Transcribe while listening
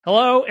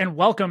Hello and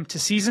welcome to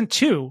season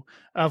 2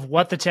 of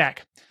What the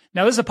Tech.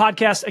 Now, this is a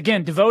podcast,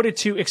 again, devoted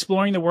to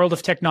exploring the world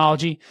of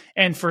technology.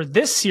 And for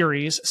this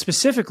series,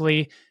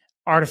 specifically,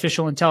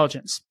 artificial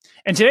intelligence.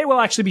 And today we'll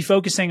actually be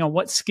focusing on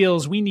what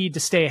skills we need to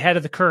stay ahead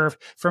of the curve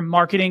for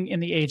marketing in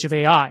the age of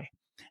AI.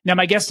 Now,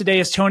 my guest today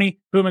is Tony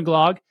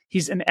Blumenglog.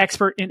 He's an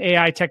expert in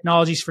AI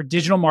technologies for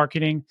digital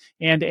marketing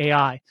and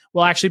AI.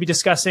 We'll actually be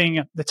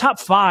discussing the top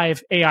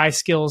 5 AI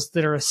skills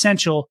that are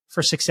essential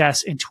for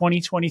success in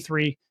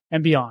 2023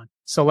 and beyond.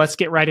 So let's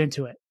get right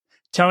into it.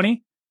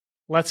 Tony,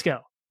 let's go.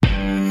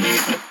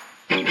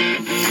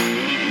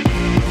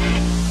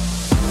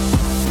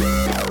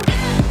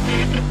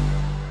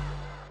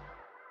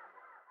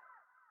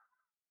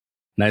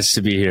 Nice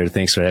to be here.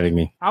 Thanks for having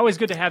me. Always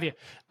good to have you.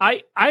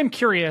 I'm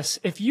curious,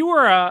 if you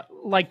were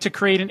to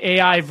create an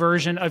AI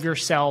version of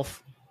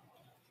yourself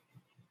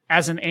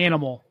as an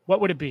animal,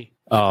 what would it be?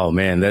 Oh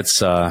man,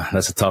 that's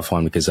a tough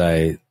one because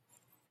I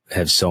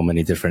have so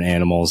many different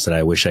animals that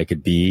I wish I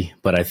could be.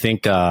 But I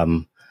think I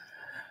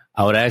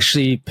would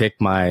actually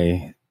pick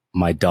my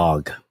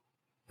dog.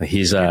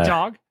 He's Your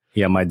dog?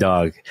 Yeah, my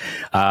dog.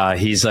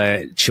 He's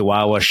a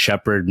Chihuahua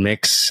Shepherd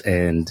mix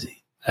and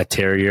a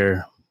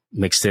Terrier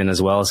mixed in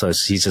as well. So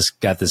he's just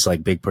got this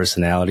like big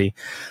personality,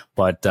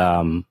 but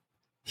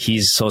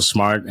he's so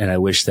smart. And I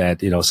wish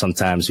that,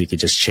 sometimes we could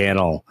just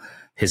channel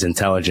his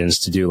intelligence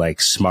to do like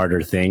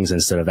smarter things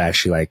instead of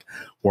actually like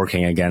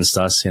working against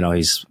us.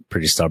 He's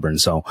pretty stubborn.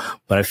 So,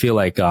 but I feel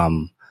like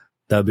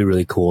that'd be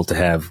really cool to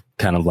have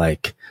kind of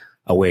like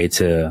a way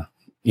to,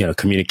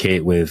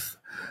 communicate with,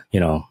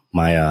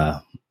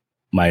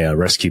 my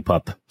rescue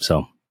pup.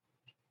 So.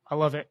 I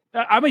love it.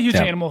 I'm a huge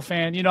animal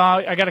fan.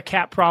 I got a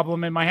cat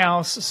problem in my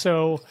house.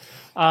 So,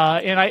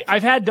 and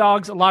I've had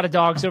dogs, a lot of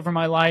dogs over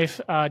my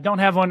life. Don't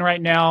have one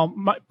right now,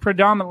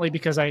 predominantly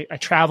because I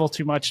travel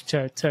too much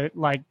to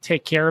like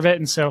take care of it.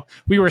 And so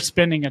we were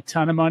spending a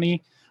ton of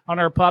money on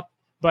our pup.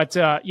 But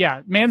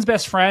man's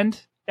best friend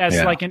as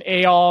like an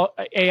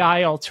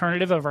AI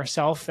alternative of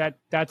ourself.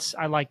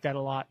 I like that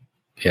a lot.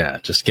 Yeah,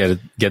 just get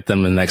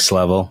them to the next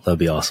level. That'd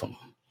be awesome.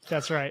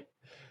 That's right.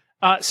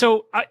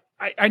 So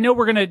I know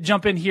we're going to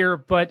jump in here,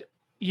 but,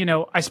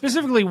 I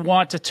specifically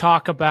want to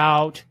talk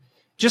about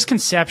just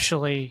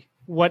conceptually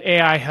what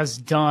AI has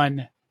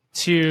done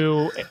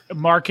to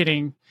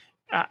marketing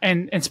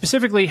and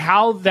specifically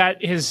how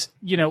that has,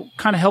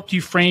 kind of helped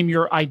you frame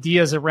your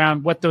ideas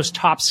around what those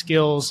top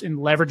skills in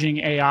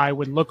leveraging AI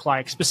would look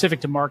like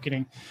specific to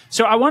marketing.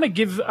 So I want to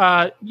give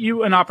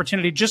you an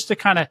opportunity just to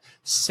kind of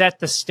set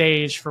the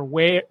stage for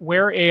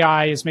where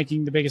AI is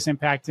making the biggest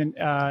impact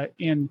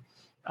in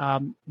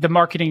the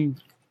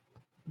marketing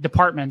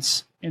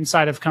departments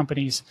inside of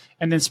companies,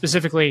 and then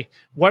specifically,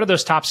 what are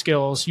those top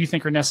skills you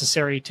think are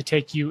necessary to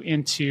take you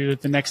into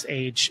the next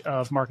age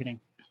of marketing?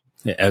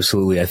 Yeah,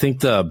 absolutely. I think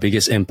the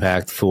biggest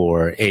impact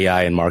for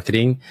AI in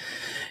marketing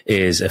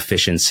is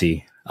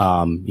efficiency.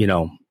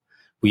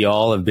 We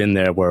all have been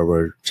there where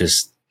we're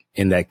just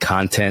in that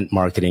content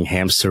marketing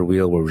hamster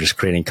wheel where we're just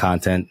creating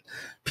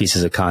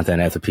pieces of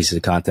content after pieces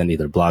of content,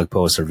 either blog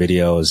posts or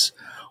videos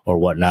or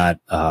whatnot,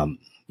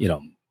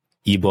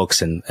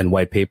 ebooks and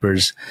white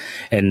papers.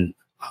 And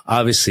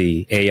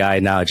obviously AI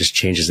now just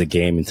changes the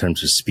game in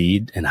terms of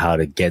speed and how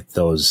to get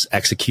those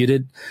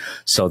executed.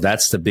 So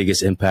that's the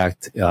biggest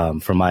impact,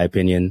 from my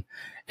opinion.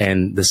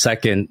 And the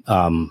second,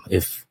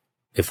 if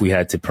we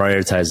had to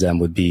prioritize them,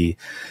 would be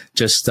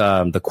just,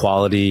 the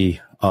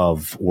quality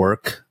of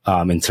work,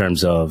 in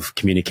terms of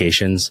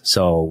communications.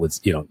 So with,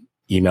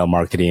 email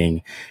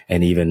marketing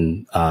and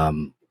even,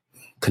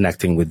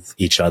 connecting with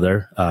each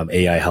other.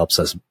 AI helps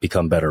us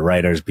become better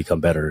writers, become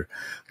better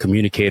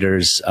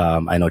communicators.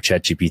 I know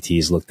ChatGPT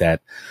has looked at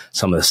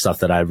some of the stuff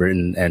that I've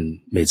written and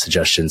made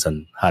suggestions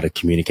on how to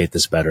communicate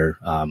this better,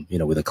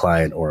 with a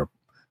client or a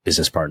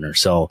business partner.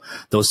 So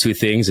those two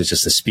things, it's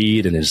just the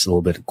speed and there's a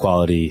little bit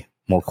of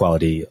more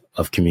quality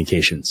of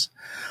communications.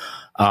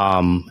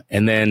 And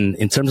then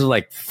in terms of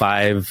like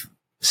 5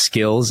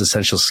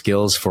 essential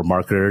skills for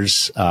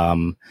marketers,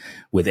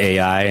 with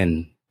AI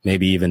and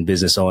maybe even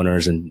business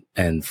owners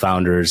and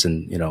founders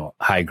and,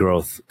 high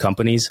growth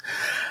companies.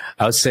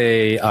 I would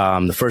say,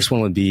 the first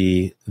one would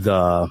be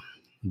the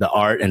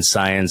art and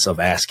science of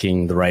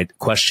asking the right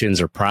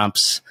questions or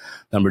prompts.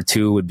 Number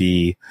 2 would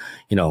be,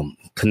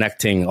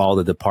 connecting all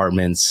the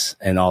departments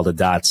and all the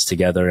dots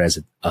together as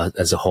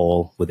a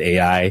whole with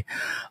AI.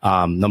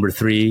 Number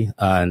 3,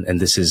 and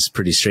this is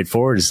pretty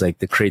straightforward, is like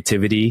the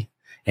creativity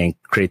and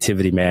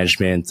creativity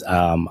management.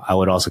 I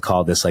would also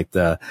call this like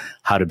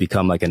how to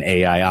become like an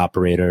AI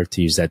operator,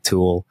 to use that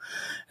tool.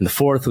 And the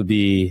 4th would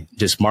be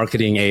just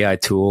marketing AI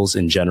tools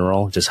in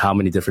general, just how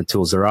many different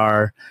tools there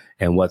are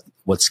and what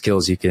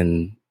skills you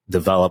can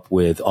develop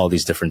with all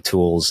these different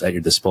tools at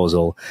your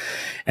disposal.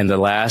 And the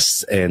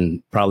last,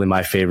 and probably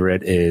my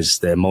favorite, is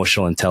the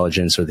emotional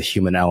intelligence or the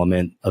human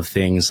element of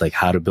things, like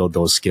how to build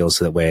those skills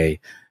so that way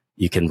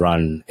you can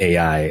run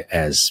AI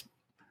as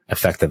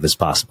effective as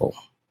possible.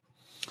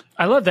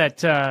 I love that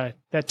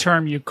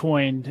term you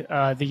coined,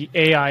 the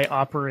AI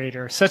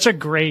operator. Such a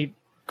great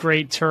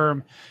great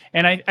term.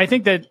 And I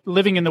think that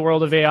living in the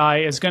world of AI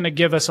is going to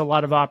give us a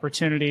lot of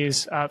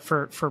opportunities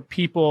for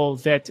people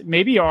that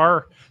maybe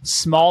are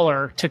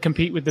smaller to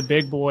compete with the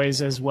big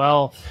boys as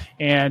well.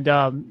 And,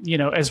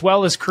 as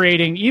well as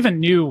creating even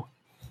new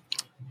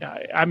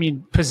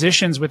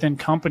positions within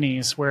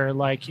companies where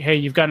like, hey,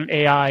 you've got an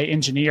AI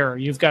engineer,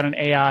 you've got an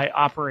AI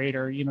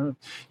operator,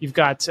 you've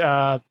got,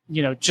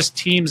 just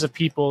teams of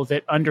people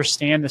that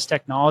understand this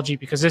technology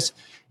because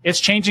it's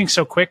changing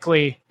so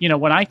quickly.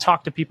 When I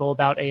talk to people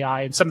about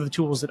AI and some of the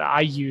tools that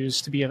I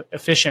use to be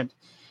efficient,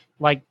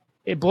 like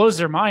it blows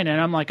their mind. And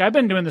I'm like, I've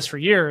been doing this for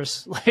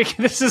years. Like,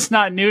 this is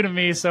not new to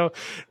me. So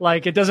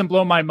like, it doesn't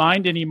blow my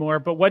mind anymore.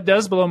 But what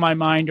does blow my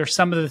mind are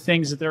some of the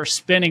things that they're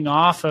spinning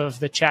off of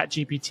the chat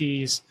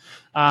GPTs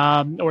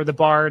or the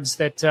bards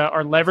that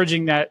are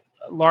leveraging that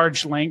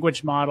large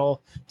language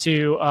model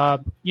to,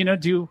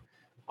 do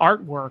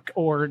artwork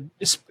or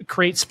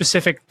create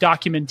specific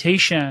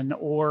documentation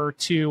or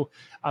to,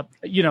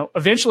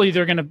 eventually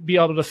they're going to be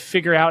able to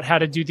figure out how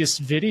to do this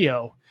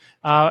video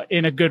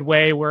in a good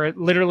way where it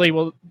literally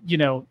will,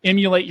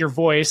 emulate your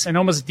voice and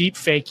almost deep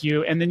fake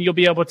you. And then you'll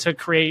be able to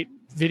create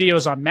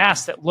videos en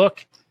masse that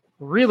look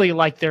really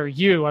like they're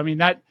you. I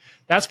mean,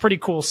 that's pretty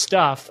cool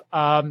stuff.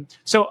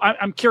 So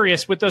I'm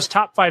curious with those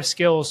top 5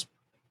 skills,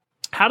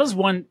 how does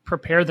one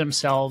prepare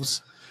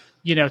themselves,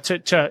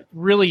 to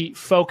really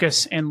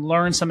focus and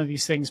learn some of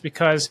these things?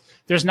 Because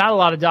there's not a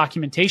lot of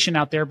documentation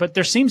out there, but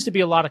there seems to be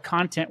a lot of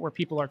content where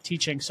people are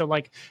teaching. So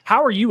like,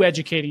 how are you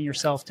educating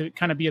yourself to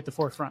kind of be at the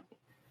forefront?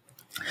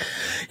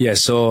 Yeah,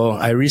 so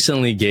I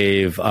recently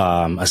gave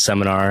a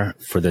seminar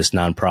for this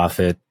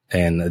nonprofit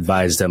and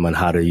advised them on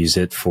how to use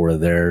it for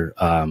their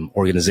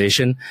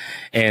organization.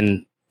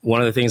 And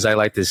one of the things I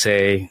like to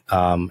say,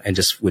 and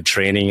just with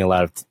training a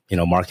lot of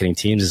marketing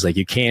teams, is like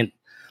you can't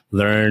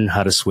learn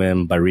how to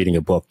swim by reading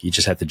a book. You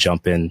just have to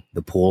jump in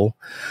the pool.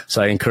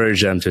 So I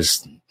encourage them to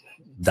just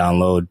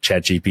download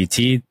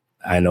ChatGPT.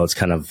 I know it's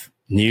kind of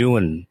new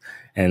and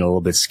a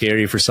little bit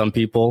scary for some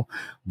people,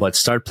 but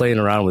start playing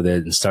around with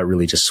it and start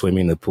really just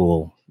swimming in the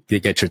pool.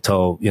 Get your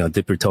toe,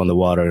 dip your toe in the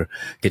water,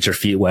 get your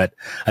feet wet.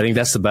 I think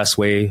that's the best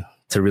way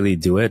to really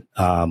do it.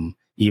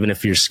 Even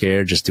if you're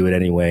scared, just do it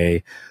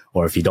anyway.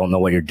 Or if you don't know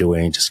what you're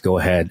doing, just go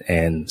ahead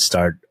and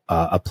start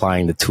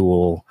applying the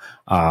tool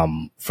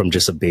from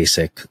just a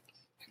basic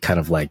kind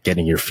of like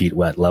getting your feet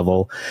wet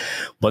level.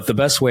 But the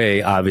best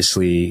way,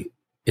 obviously,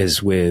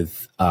 is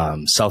with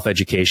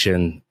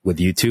self-education with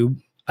YouTube.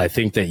 I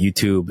think that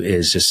YouTube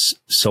is just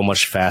so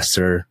much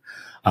faster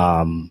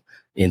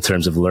in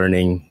terms of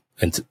learning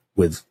and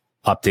with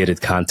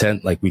updated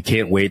content. Like we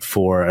can't wait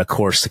for a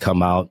course to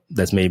come out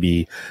that's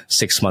maybe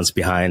 6 months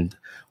behind.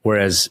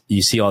 Whereas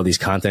you see all these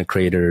content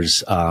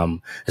creators,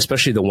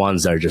 especially the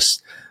ones that are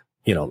just,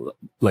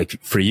 like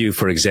for you,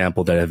 for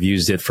example, that have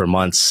used it for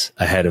months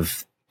ahead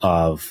of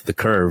the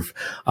curve.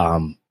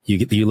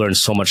 You learn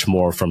so much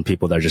more from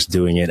people that are just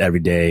doing it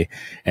every day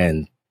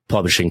and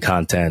publishing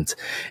content,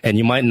 and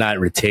you might not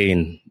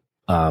retain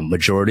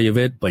majority of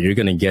it, but you're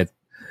going to get,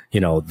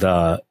 you're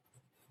going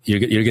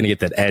to get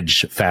that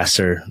edge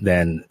faster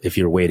than if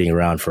you're waiting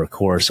around for a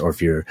course or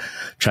if you're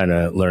trying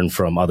to learn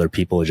from other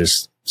people.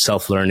 Just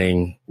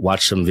self-learning,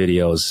 watch some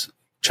videos,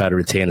 try to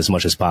retain as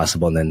much as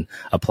possible, and then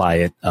apply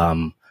it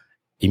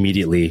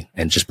immediately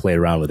and just play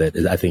around with it.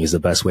 I think is the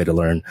best way to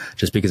learn,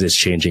 just because it's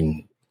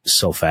changing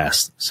so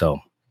fast. So.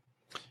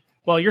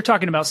 Well, you're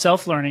talking about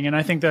self-learning, and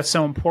I think that's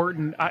so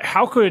important.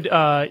 How could,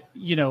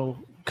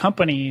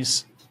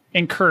 companies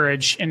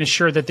encourage and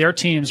ensure that their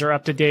teams are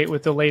up to date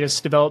with the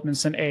latest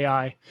developments in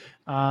AI,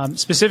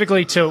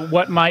 specifically to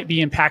what might be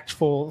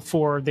impactful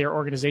for their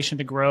organization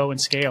to grow and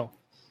scale?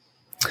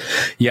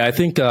 Yeah, I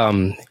think,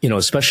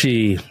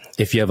 especially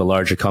if you have a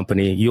larger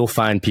company, you'll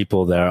find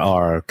people that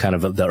are kind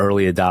of the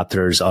early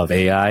adopters of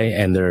AI,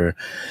 and they're,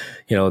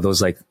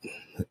 those like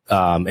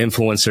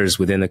influencers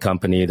within the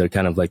company. They're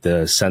kind of like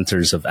the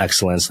centers of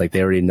excellence. Like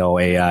they already know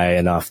AI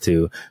enough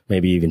to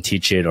maybe even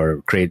teach it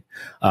or create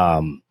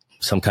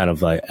some kind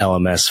of like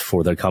LMS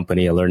for their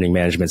company, a learning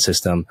management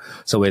system,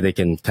 so way they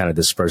can kind of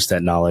disperse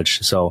that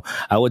knowledge. So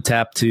I would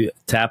tap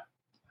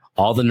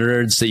all the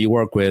nerds that you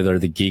work with or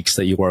the geeks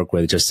that you work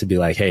with, just to be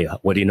like, hey,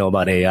 what do you know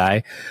about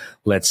AI?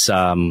 Let's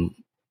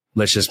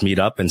just meet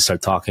up and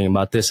start talking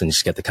about this and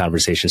just get the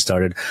conversation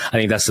started. I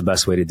think that's the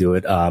best way to do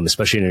it,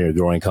 especially in a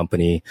growing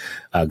company,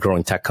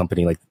 growing tech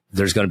company. Like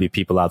there's going to be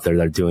people out there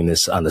that are doing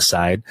this on the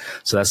side.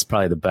 So that's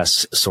probably the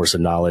best source of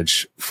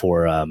knowledge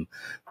for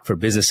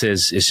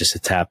businesses, is just to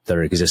tap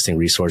their existing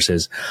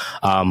resources.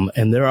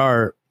 And there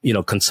are,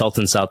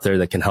 consultants out there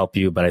that can help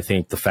you, but I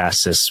think the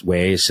fastest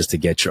way is just to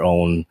get your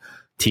own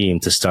team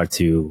to start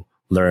to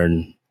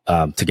learn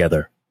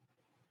together.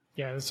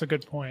 Yeah, that's a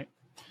good point.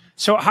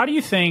 So how do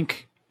you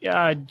think,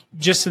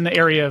 just in the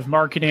area of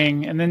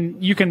marketing, and then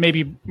you can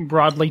maybe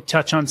broadly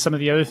touch on some of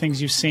the other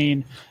things you've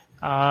seen,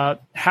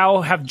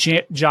 how have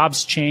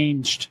jobs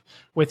changed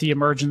with the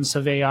emergence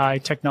of AI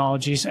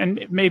technologies,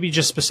 and maybe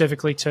just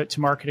specifically to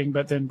marketing,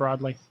 but then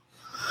broadly?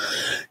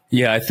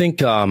 Yeah, I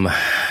think,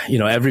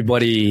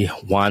 everybody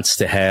wants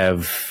to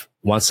have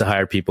wants to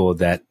hire people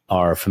that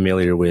are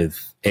familiar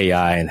with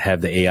AI and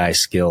have the AI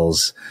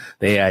skills,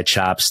 the AI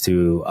chops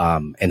to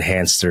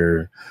enhance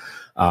their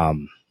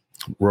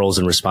roles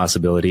and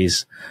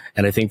responsibilities.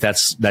 And I think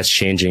that's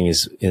changing,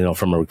 is,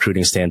 from a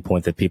recruiting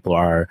standpoint, that people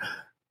are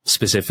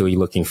specifically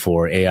looking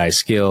for AI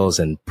skills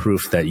and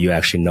proof that you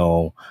actually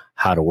know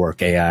how to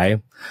work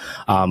AI.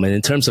 And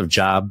in terms of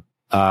job,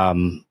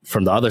 from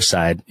the other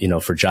side,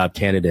 for job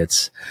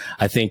candidates,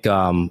 I think,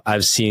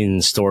 I've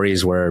seen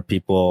stories where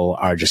people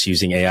are just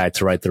using AI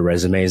to write their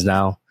resumes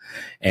now,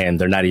 and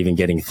they're not even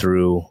getting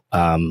through,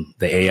 the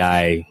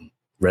AI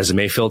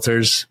resume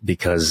filters,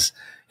 because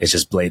it's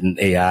just blatant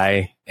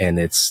AI and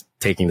it's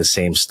taking the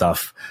same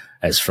stuff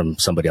as from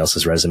somebody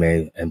else's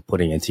resume and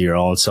putting it into your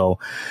own. So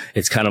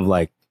it's kind of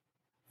like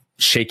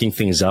shaking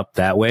things up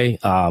that way,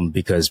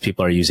 because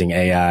people are using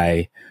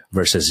AI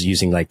versus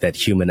using like that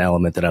human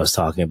element that I was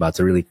talking about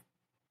to really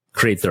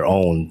create their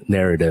own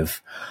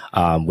narrative,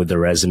 with their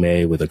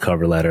resume, with a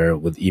cover letter,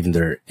 with even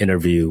their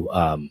interview,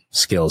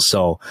 skills.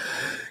 So,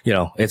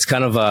 it's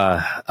kind of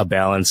a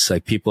balance.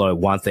 Like, people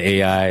want the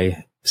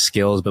AI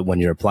skills, but when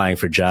you're applying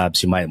for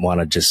jobs, you might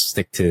want to just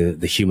stick to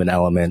the human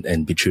element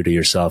and be true to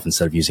yourself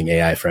instead of using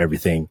AI for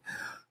everything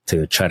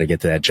to try to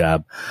get to that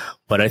job.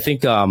 But I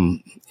think,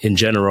 in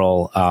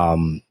general,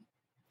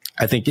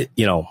 I think,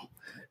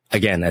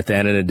 again, at the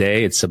end of the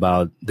day, it's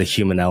about the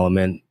human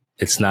element.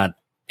 It's not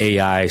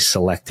AI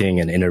selecting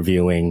and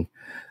interviewing,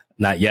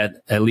 not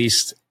yet, at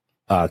least,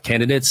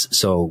 candidates.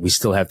 So we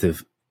still have to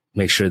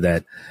make sure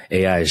that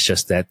AI is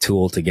just that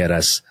tool to get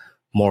us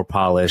more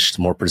polished,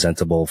 more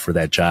presentable for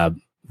that job,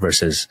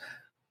 versus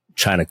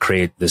trying to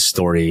create this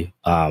story,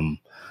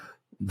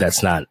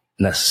 that's not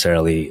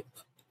necessarily,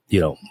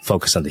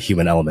 focused on the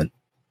human element.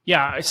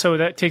 Yeah, so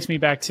that takes me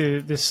back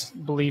to this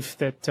belief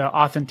that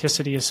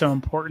authenticity is so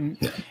important.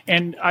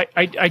 And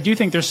I do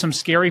think there's some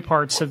scary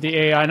parts of the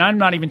AI, and I'm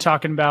not even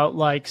talking about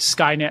like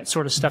Skynet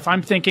sort of stuff.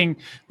 I'm thinking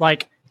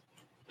like,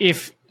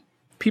 if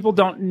people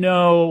don't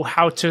know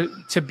how to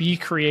be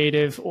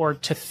creative or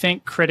to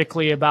think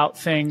critically about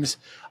things,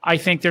 I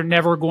think they're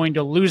never going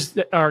to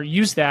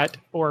use that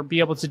or be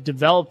able to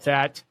develop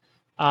that,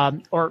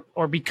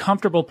 or be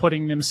comfortable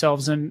putting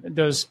themselves in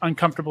those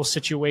uncomfortable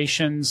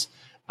situations,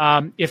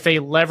 if they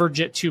leverage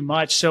it too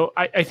much. So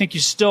I think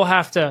you still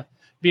have to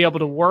be able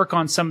to work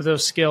on some of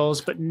those skills,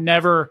 but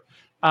never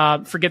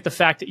forget the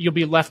fact that you'll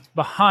be left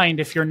behind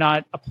if you're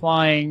not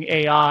applying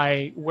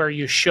AI where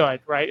you should,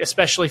 right?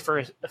 Especially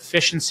for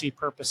efficiency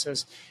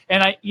purposes.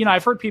 And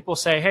I've heard people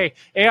say, "Hey,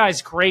 AI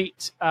is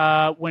great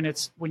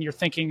when you're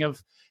thinking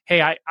of,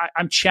 hey,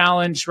 I'm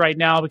challenged right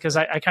now because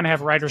I kind of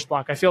have writer's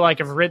block. I feel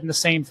like I've written the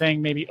same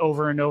thing maybe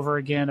over and over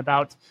again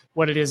about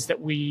what it is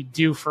that we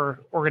do for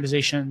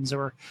organizations,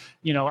 or,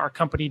 our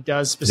company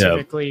does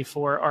specifically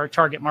for our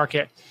target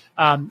market.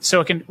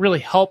 So it can really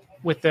help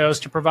with those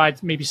to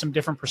provide maybe some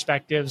different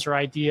perspectives or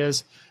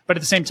ideas. But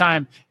at the same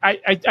time,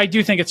 I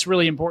do think it's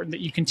really important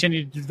that you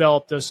continue to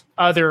develop those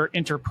other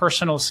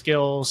interpersonal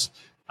skills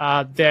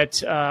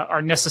that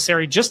are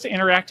necessary just to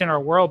interact in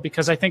our world,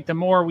 because I think the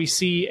more we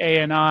see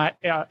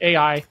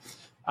AI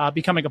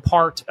becoming a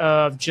part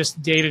of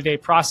just day-to-day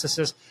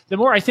processes, the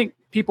more I think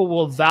people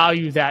will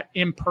value that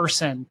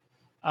in-person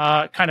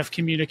kind of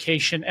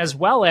communication, as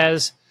well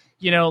as,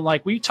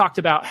 like we talked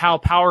about how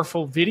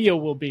powerful video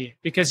will be,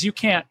 because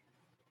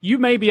you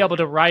may be able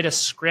to write a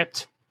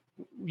script,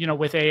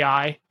 with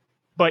AI,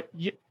 but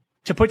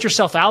to put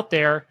yourself out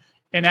there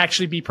and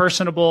actually be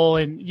personable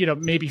and,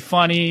 maybe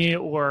funny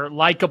or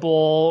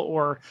likable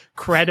or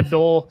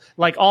credible,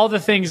 like all the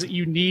things that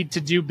you need to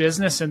do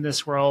business in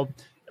this world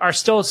are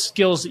still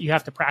skills that you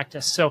have to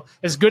practice. So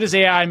as good as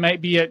AI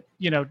might be at,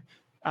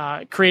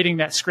 creating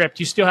that script,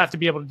 you still have to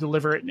be able to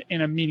deliver it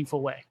in a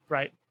meaningful way,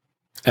 right?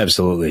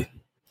 Absolutely.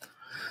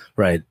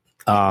 Right.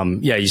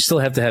 You still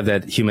have to have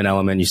that human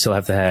element. You still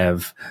have to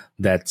have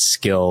that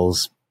skill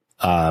set.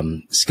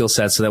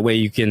 So that way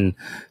you can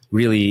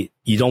really,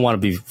 you don't want to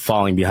be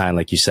falling behind,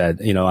 like you said.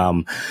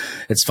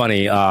 It's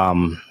funny.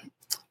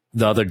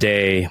 The other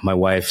day, my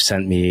wife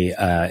sent me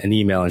an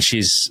email, and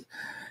she's,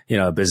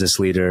 a business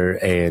leader,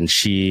 and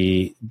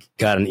she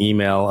got an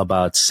email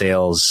about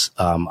sales,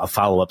 a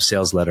follow-up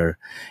sales letter.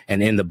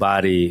 And in the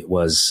body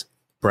was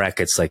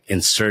brackets like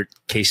insert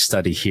case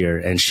study here.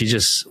 And she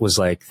just was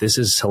like, this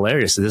is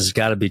hilarious. This has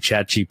got to be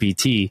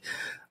ChatGPT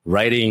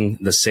writing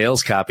the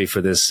sales copy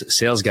for this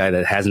sales guy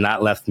that has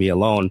not left me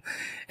alone.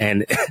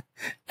 And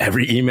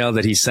every email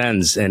that he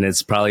sends, and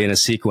it's probably in a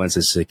sequence,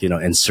 it's like,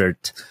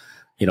 insert,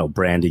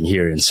 branding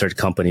here, insert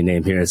company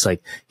name here. It's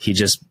like,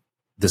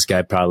 this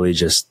guy probably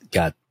just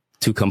got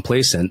too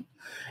complacent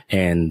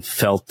and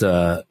felt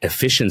the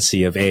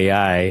efficiency of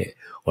AI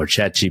or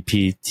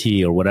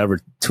ChatGPT or whatever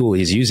tool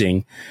he's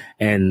using.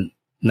 And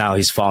now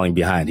he's falling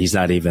behind. He's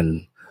not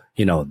even,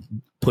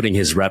 putting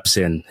his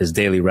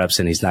daily reps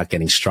in. He's not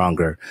getting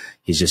stronger.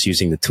 He's just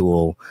using the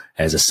tool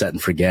as a set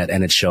and forget,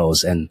 and it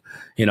shows. And,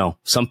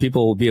 some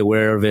people will be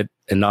aware of it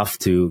enough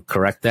to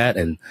correct that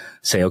and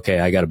say, okay,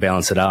 I got to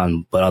balance it out.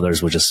 But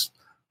others will just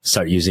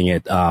start using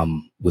it,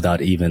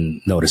 without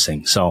even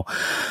noticing. So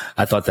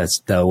I thought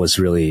that was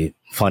really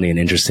funny and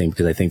interesting,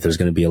 because I think there's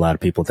going to be a lot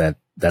of people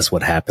that's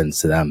what happens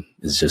to them,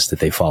 is just that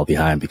they fall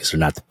behind because they're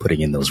not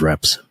putting in those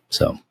reps.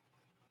 So.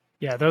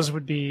 Yeah, those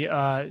would be,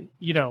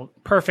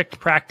 perfect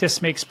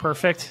practice makes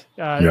perfect,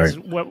 Right. is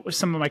what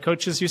some of my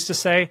coaches used to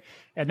say.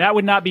 And that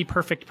would not be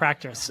perfect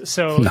practice.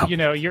 So,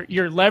 No.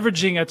 You're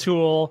leveraging a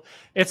tool.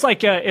 It's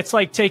like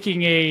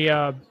taking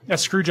a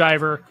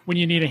screwdriver when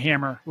you need a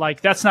hammer.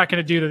 Like that's not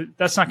going to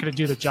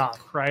do the job,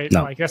 right?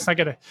 No. Like that's not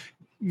going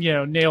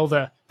to, nail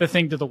the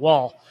thing to the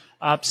wall.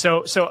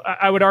 So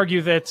I would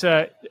argue that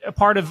a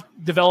part of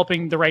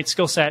developing the right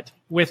skill set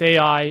with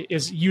AI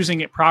is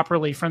using it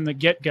properly from the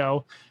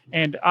get-go.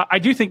 And I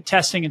do think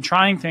testing and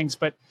trying things,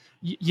 but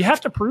you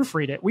have to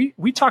proofread it.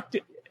 We talked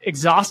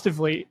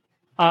exhaustively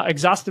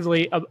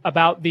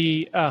about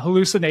the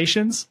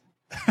hallucinations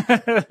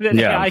that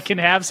AI can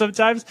have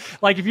sometimes.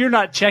 Like if you're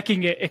not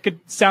checking it, it could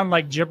sound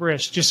like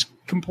gibberish, just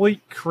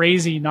complete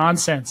crazy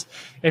nonsense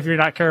if you're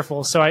not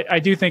careful. So I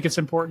do think it's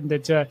important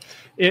that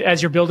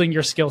as you're building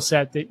your skill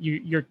set, that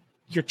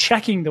you're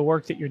checking the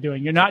work that you're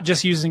doing. You're not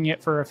just using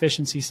it for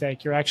efficiency's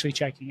sake. You're actually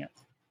checking it.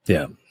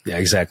 Yeah,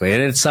 exactly.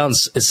 And it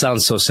sounds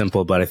so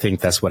simple, but I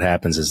think that's what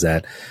happens, is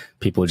that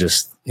people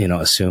just,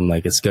 assume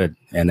like it's good,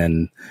 and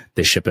then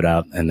they ship it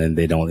out, and then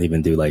they don't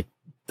even do like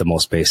the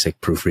most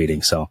basic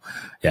proofreading. So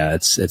yeah,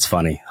 it's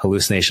funny.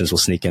 Hallucinations will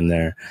sneak in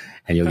there,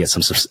 and you'll get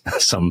some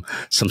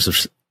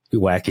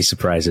wacky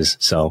surprises.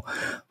 So,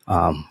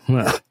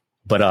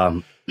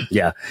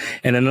 yeah.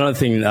 And another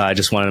thing I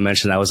just wanted to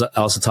mention, I was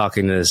also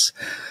talking to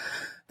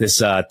this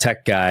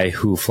tech guy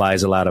who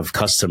flies a lot of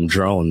custom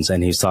drones,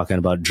 and he's talking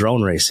about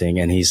drone racing.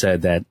 And he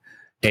said that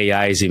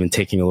AI is even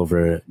taking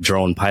over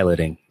drone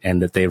piloting,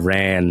 and that they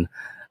ran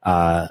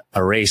a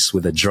race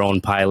with a drone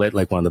pilot,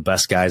 like one of the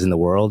best guys in the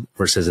world,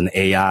 versus an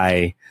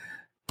AI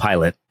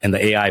pilot. And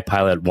the AI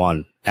pilot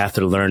won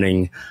after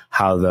learning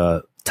how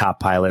the top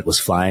pilot was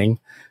flying,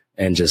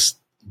 and just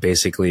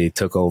basically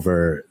took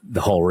over the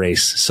whole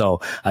race.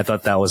 So I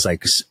thought that was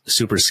like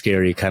super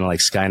scary, kind of like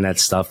Skynet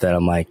stuff, that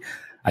I'm like,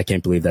 I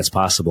can't believe that's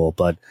possible.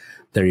 But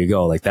there you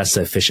go. Like that's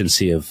the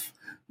efficiency of,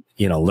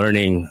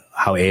 learning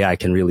how AI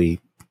can really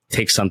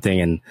take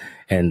something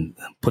and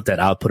put that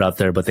output out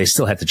there, but they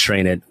still had to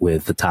train it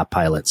with the top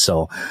pilot.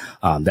 So,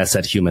 that's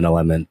that human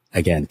element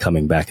again,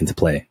 coming back into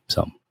play.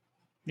 So.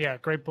 Yeah,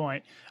 great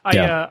point.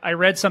 I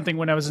read something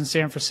when I was in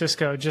San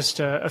Francisco just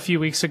a few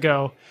weeks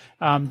ago,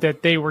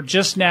 that they were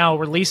just now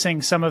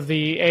releasing some of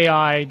the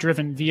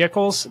AI-driven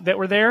vehicles that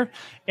were there,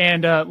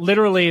 and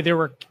literally there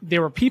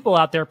were people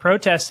out there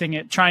protesting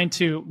it, trying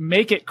to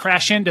make it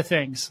crash into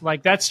things.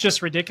 Like that's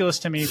just ridiculous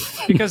to me,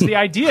 because the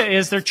idea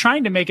is they're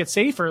trying to make it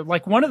safer.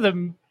 Like one of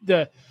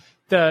the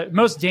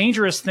most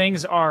dangerous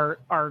things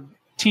our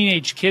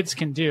teenage kids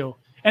can do.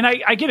 And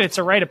I get it, it's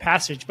a rite of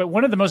passage, but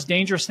one of the most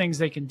dangerous things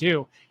they can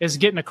do is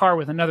get in a car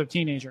with another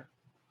teenager.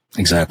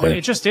 Exactly.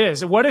 It just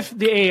is. What if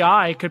the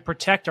AI could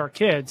protect our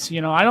kids?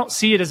 I don't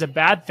see it as a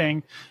bad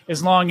thing,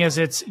 as long as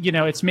it's,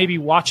 it's maybe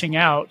watching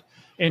out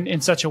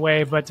in such a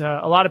way, but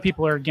a lot of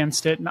people are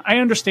against it. And I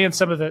understand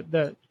some of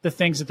the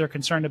things that they're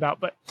concerned about,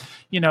 but,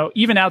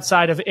 even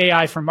outside of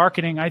AI for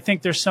marketing, I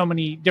think there's so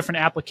many different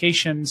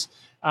applications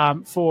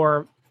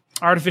for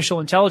artificial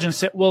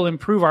intelligence that will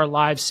improve our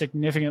lives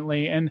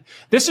significantly. And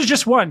this is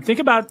just one. Think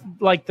about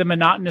like the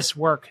monotonous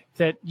work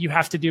that you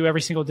have to do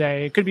every single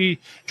day. It could be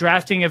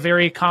drafting a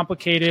very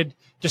complicated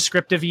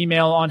descriptive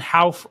email on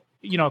how,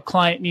 a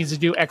client needs to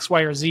do X,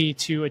 Y, or Z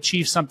to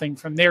achieve something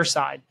from their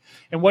side.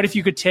 And what if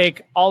you could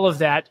take all of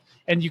that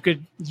and you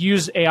could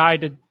use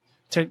AI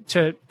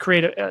to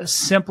create a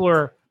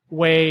simpler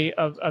way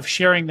of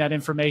sharing that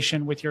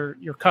information with your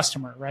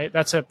customer, right?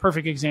 That's a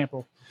perfect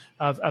example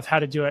of how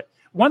to do it.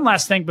 One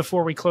last thing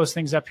before we close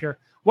things up here.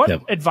 What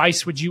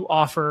advice would you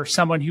offer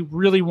someone who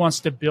really wants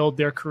to build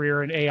their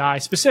career in AI,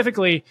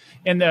 specifically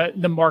in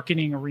the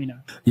marketing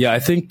arena? Yeah, I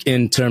think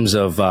in terms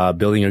of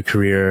building your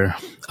career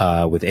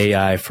with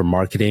AI for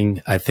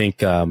marketing, I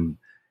think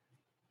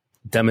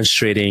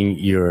demonstrating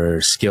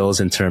your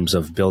skills in terms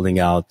of building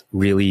out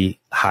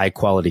really high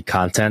quality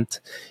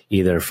content,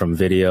 either from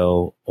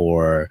video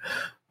or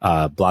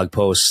blog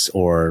posts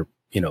or,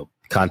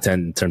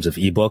 content in terms of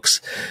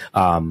ebooks,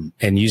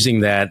 and using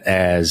that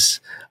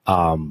as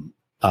kind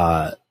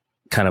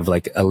of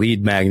like a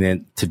lead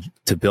magnet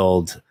to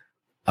build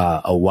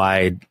a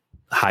wide,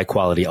 high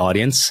quality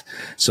audience.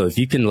 So if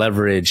you can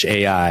leverage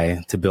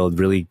AI to build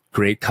really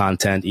great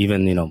content,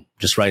 even,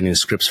 just writing the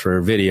scripts for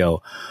a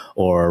video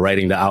or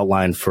writing the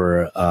outline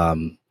for a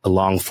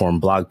long form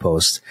blog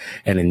post,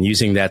 and then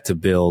using that to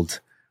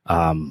build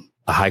a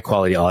high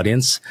quality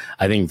audience,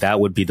 I think that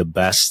would be the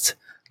best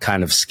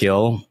kind of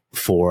skill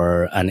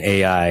for an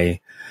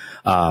AI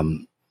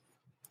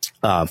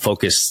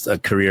focused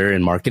career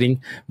in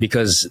marketing,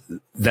 because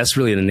that's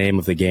really the name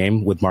of the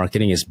game with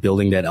marketing, is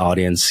building that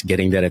audience,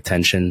 getting that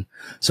attention.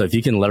 So if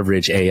you can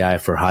leverage AI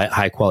for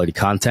high quality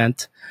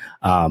content,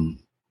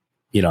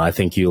 I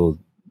think you'll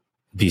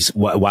be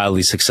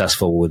wildly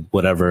successful with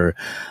whatever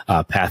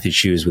path you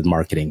choose with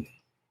marketing.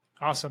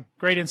 Awesome.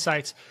 Great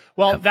insights.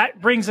 Well,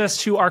 that brings us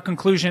to our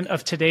conclusion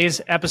of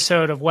today's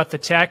episode of What the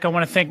Tech. I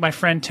want to thank my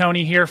friend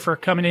Tony here for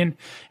coming in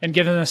and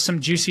giving us some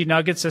juicy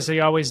nuggets, as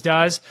he always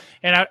does.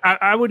 And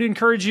I would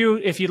encourage you,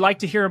 if you'd like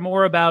to hear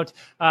more about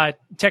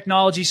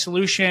technology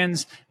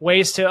solutions,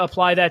 ways to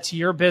apply that to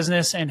your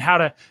business, and how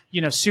to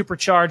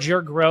supercharge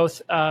your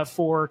growth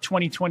for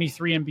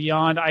 2023 and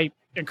beyond, I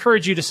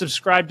encourage you to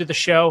subscribe to the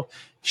show,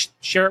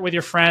 share it with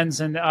your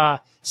friends, and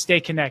stay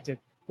connected.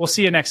 We'll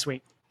see you next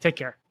week. Take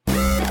care.